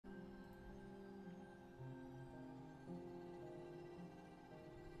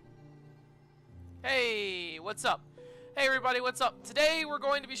Hey, what's up? Hey everybody, what's up? Today we're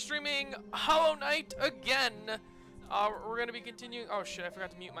going to be streaming Hollow Knight again. We're going to be continuing... Oh shit, I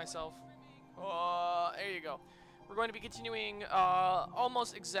forgot to mute myself. There you go. We're going to be continuing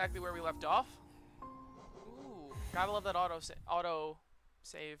almost exactly where we left off. Ooh, gotta love that auto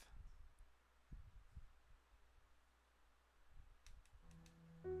save.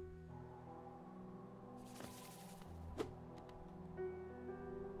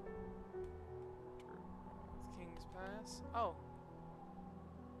 King's Pass. Oh.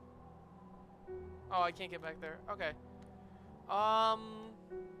 Oh, I can't get back there. Okay.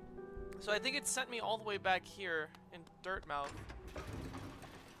 So I think it sent me all the way back here in Dirtmouth.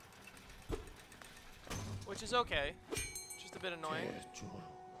 Which is okay. Just a bit annoying.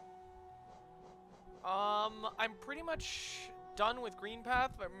 I'm pretty much done with Green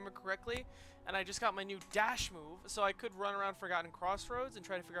Path, if I remember correctly. And I just got my new dash move, so I could run around Forgotten Crossroads and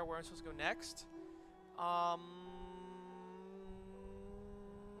try to figure out where I'm supposed to go next.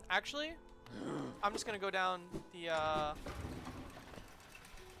 Actually, I'm just gonna go down the, I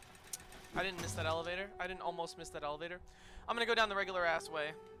didn't miss that elevator. I didn't almost miss that elevator. I'm gonna go down the regular ass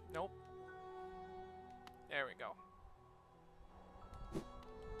way. Nope. There we go.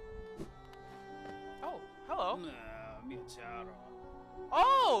 Oh, hello.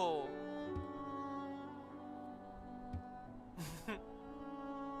 Oh!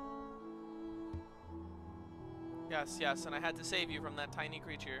 Yes, yes, and I had to save you from that tiny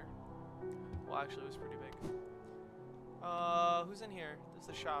creature. Well, actually, it was pretty big. Who's in here? This is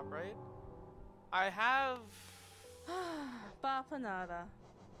the shop, right? I have... Bapanada.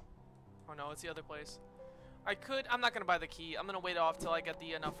 Oh no, it's the other place. I'm not gonna buy the key. I'm gonna wait off till I get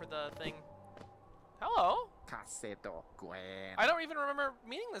the enough for the thing. Hello? I don't even remember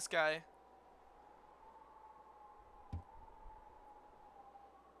meeting this guy.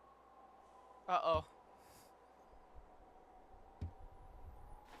 Uh-oh.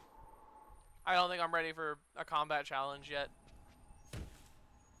 I don't think I'm ready for a combat challenge yet.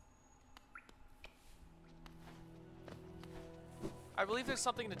 I believe there's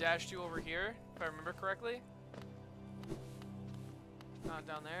something to dash to over here, if I remember correctly. Not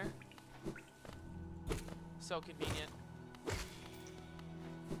down there. So convenient.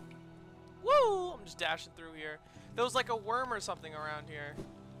 Woo! I'm just dashing through here. There was like a worm or something around here.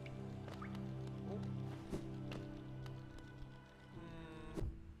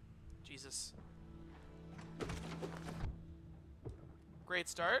 Jesus. Great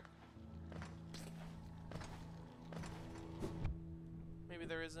start. Maybe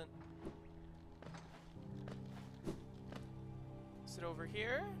there isn't. Is it over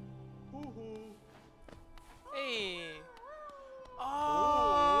here? Hey.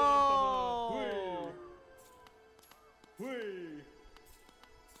 Oh.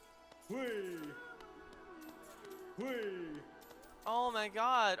 Oh my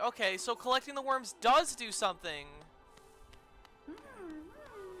god. Okay, so collecting the worms does do something.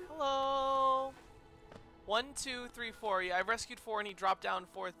 Hello. 1, 2, 3, 4. Yeah, I rescued 4 and he dropped down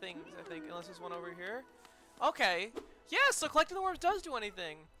 4 things, I think. Unless there's one over here. Okay. Yeah, so collecting the worms does do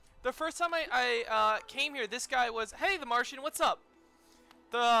anything. The first time I came here, this guy was... Hey, the Martian, what's up?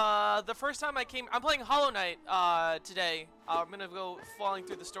 The first time I came... I'm playing Hollow Knight today. I'm going to go falling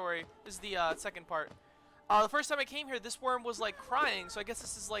through the story. This is the second part. The first time I came here, this worm was like crying, so I guess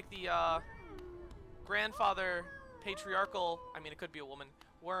this is like the grandfather patriarchal, I mean it could be a woman,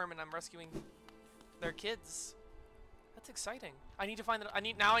 worm, and I'm rescuing their kids. That's exciting. I need to find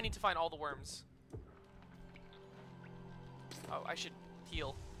now I need to find all the worms. Oh, I should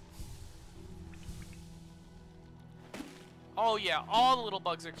heal. Oh yeah, all the little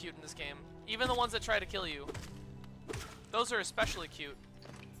bugs are cute in this game. Even the ones that try to kill you. Those are especially cute.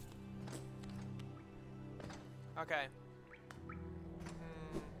 Okay.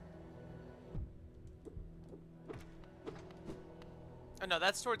 Oh no,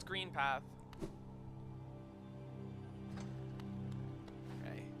 that's towards Green Path.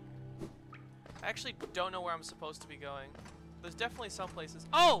 Okay. I actually don't know where I'm supposed to be going. There's definitely some places.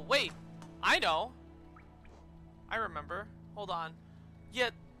 Oh, wait! I know! I remember. Hold on. Yeah,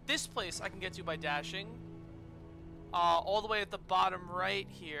 this place I can get to by dashing. All the way at the bottom right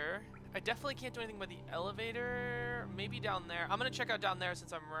here. I definitely can't do anything by the elevator. Maybe down there. I'm gonna check out down there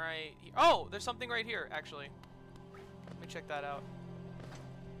since I'm right here. Oh, there's something right here, actually. Let me check that out.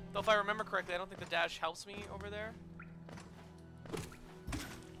 Though if I remember correctly, I don't think the dash helps me over there.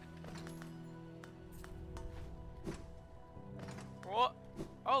 What?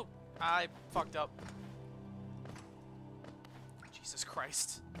 Oh, I fucked up. Jesus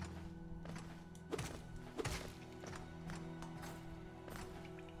Christ.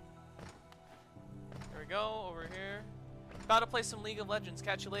 go, over here. About to play some League of Legends.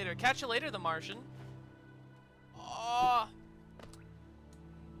 Catch you later. Catch you later, the Martian. Oh.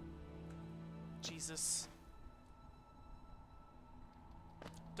 Jesus.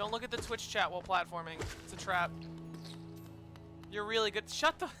 Don't look at the Twitch chat while platforming. It's a trap. You're really good.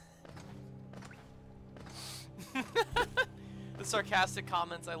 Shut the... The sarcastic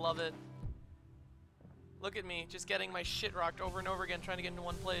comments, I love it. Look at me, just getting my shit rocked over and over again, trying to get into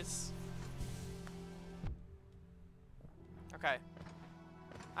one place. Okay.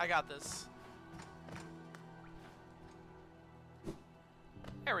 I got this.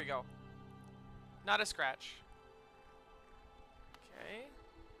 There we go. Not a scratch. Okay.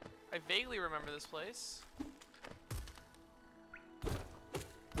 I vaguely remember this place.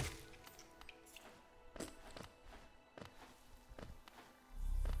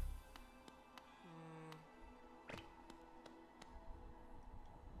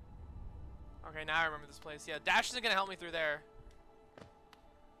 Okay, now I remember this place. Yeah, Dash isn't gonna help me through there.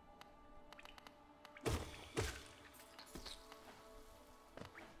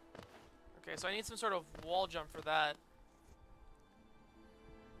 Okay, so I need some sort of wall jump for that.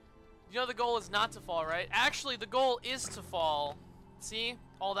 You know the goal is not to fall, right? Actually, the goal is to fall. See?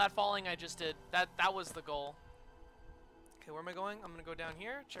 All that falling I just did. That was the goal. Okay, where am I going? I'm gonna go down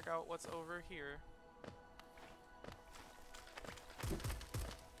here, check out what's over here.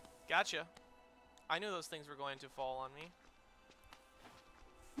 Gotcha. I knew those things were going to fall on me.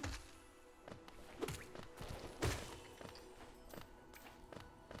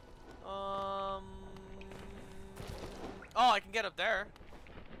 Oh, I can get up there.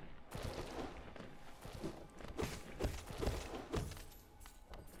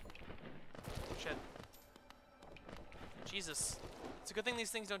 Shit. Jesus. It's a good thing these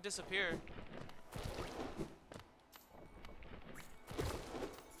things don't disappear.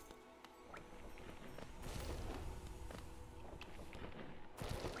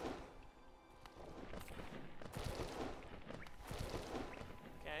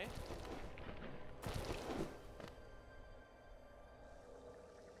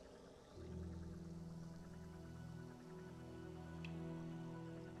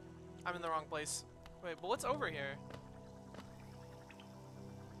 I'm in the wrong place. Wait, but what's over here?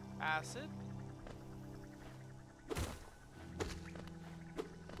 Acid?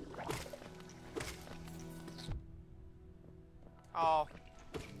 Oh.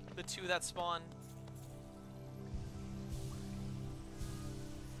 The two that spawn.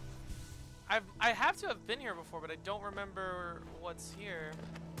 I have to have been here before, but I don't remember what's here.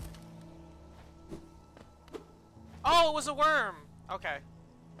 Oh, it was a worm! Okay.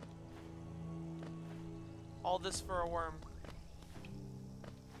 All this for a worm.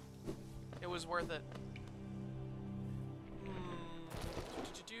 It was worth it.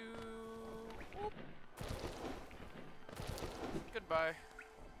 Whoop. Goodbye.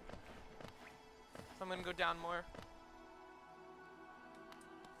 So I'm gonna go down more.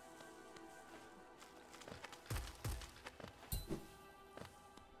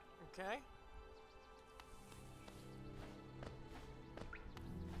 Okay.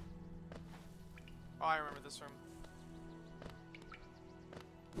 Oh, I remember this room.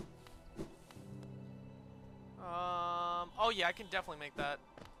 Oh yeah, I can definitely make that.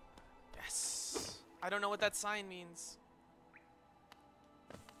 Yes. I don't know what that sign means.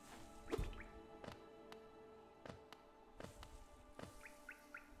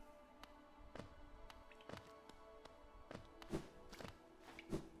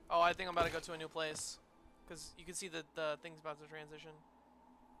 Oh, I think I'm about to go to a new place. Because you can see that the thing's about to transition.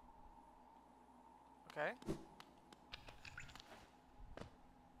 Okay.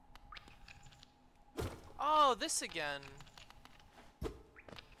 Oh, this again.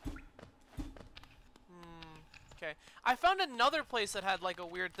 Okay. I found another place that had like a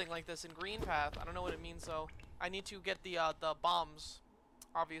weird thing like this in Green Path. I don't know what it means though. I need to get the bombs.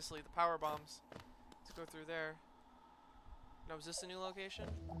 Obviously, the power bombs. To go through there. Now, is this a new location?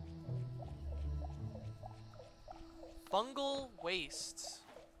 Fungal waste.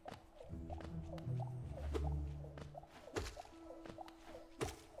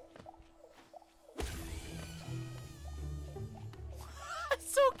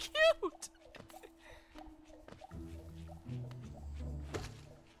 So cute!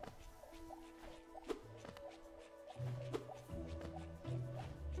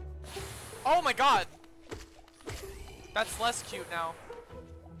 Oh my god! That's less cute now.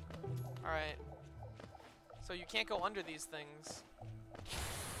 Alright. So you can't go under these things.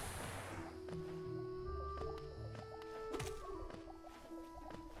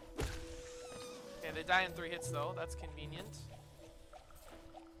 Okay, they die in 3 hits though. That's convenient.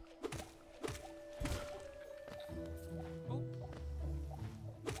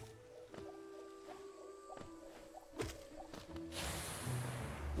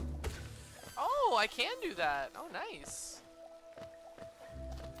 I can do that. Oh, nice.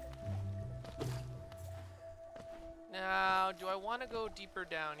 Now, do I want to go deeper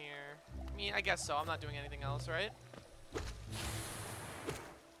down here? I mean, I guess so. I'm not doing anything else, right?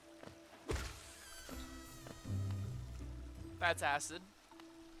 That's acid.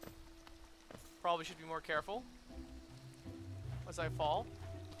 Probably should be more careful as I fall.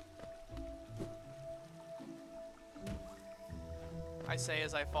 I say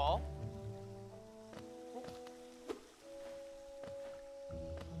as I fall.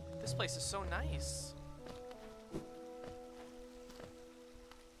 This place is so nice.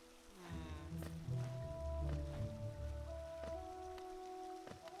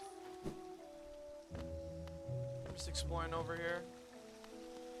 I'm just exploring over here.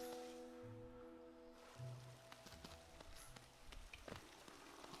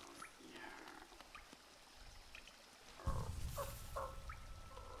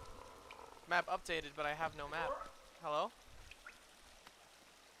 Map updated, but I have no map. Hello?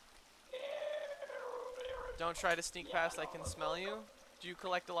 Don't try to sneak past, I can smell you. Do you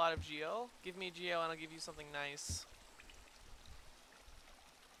collect a lot of geo? Give me geo and I'll give you something nice.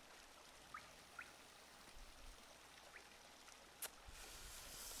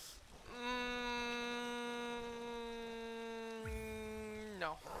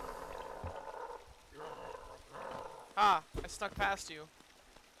 No. Ah, I snuck past you.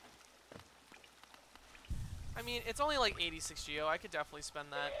 I mean, it's only like 86 geo. I could definitely spend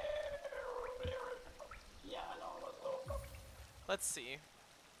that. Let's see.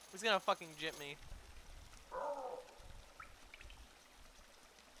 Who's gonna fucking jip me?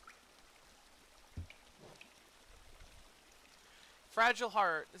 Fragile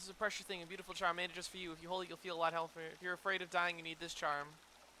heart. This is a precious thing, a beautiful charm made just for you. If you hold it, you'll feel a lot healthier. If you're afraid of dying, you need this charm.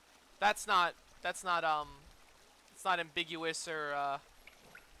 It's not ambiguous or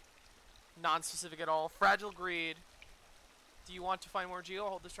non-specific at all. Fragile greed. Do you want to find more geo?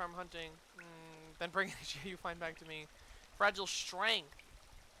 Hold this charm hunting. Then bring any geo you find back to me. Fragile strength.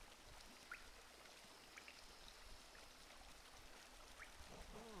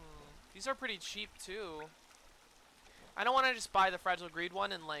 These are pretty cheap too. I don't want to just buy the fragile greed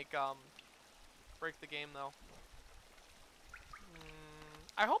one and like break the game though.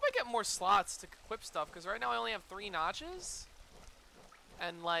 I hope I get more slots to equip stuff because right now I only have 3 notches.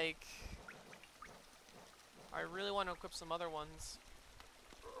 And like I really want to equip some other ones.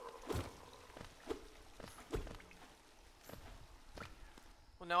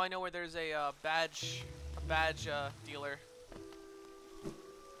 Well, now I know where there's a badge dealer.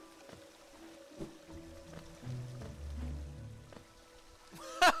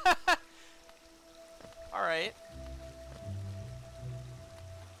 All right.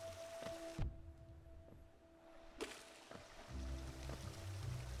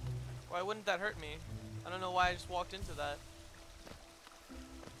 Why wouldn't that hurt me? I don't know why I just walked into that.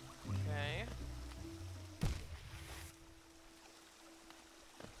 Okay.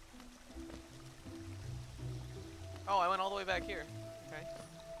 Oh, I went all the way back here. Okay.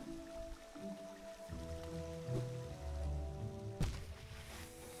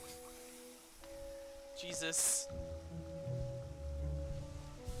 Jesus.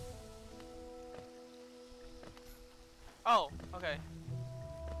 Oh, okay.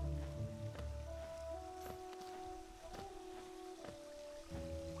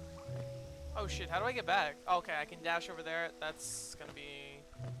 Oh shit, how do I get back? Oh, okay, I can dash over there. That's gonna be...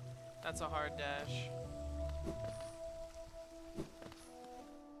 That's a hard dash.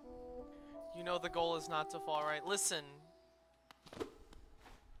 You know the goal is not to fall, right? Listen.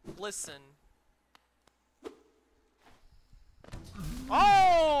 Listen.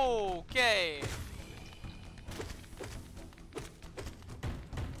 Oh, okay.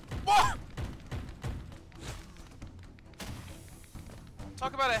 What?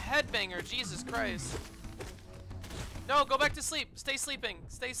 Talk about a headbanger, Jesus Christ. No, go back to sleep. Stay sleeping.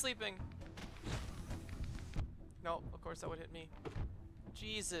 Stay sleeping. No, of course that would hit me.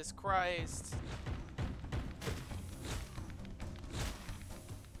 Jesus Christ.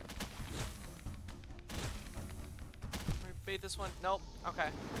 Bait this one. Nope. Okay.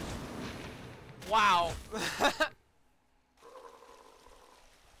 Wow.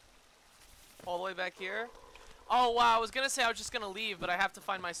 All the way back here. Oh wow, I was gonna say I was just gonna leave, but I have to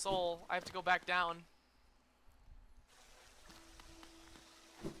find my soul. I have to go back down.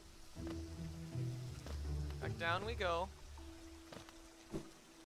 Back down we go.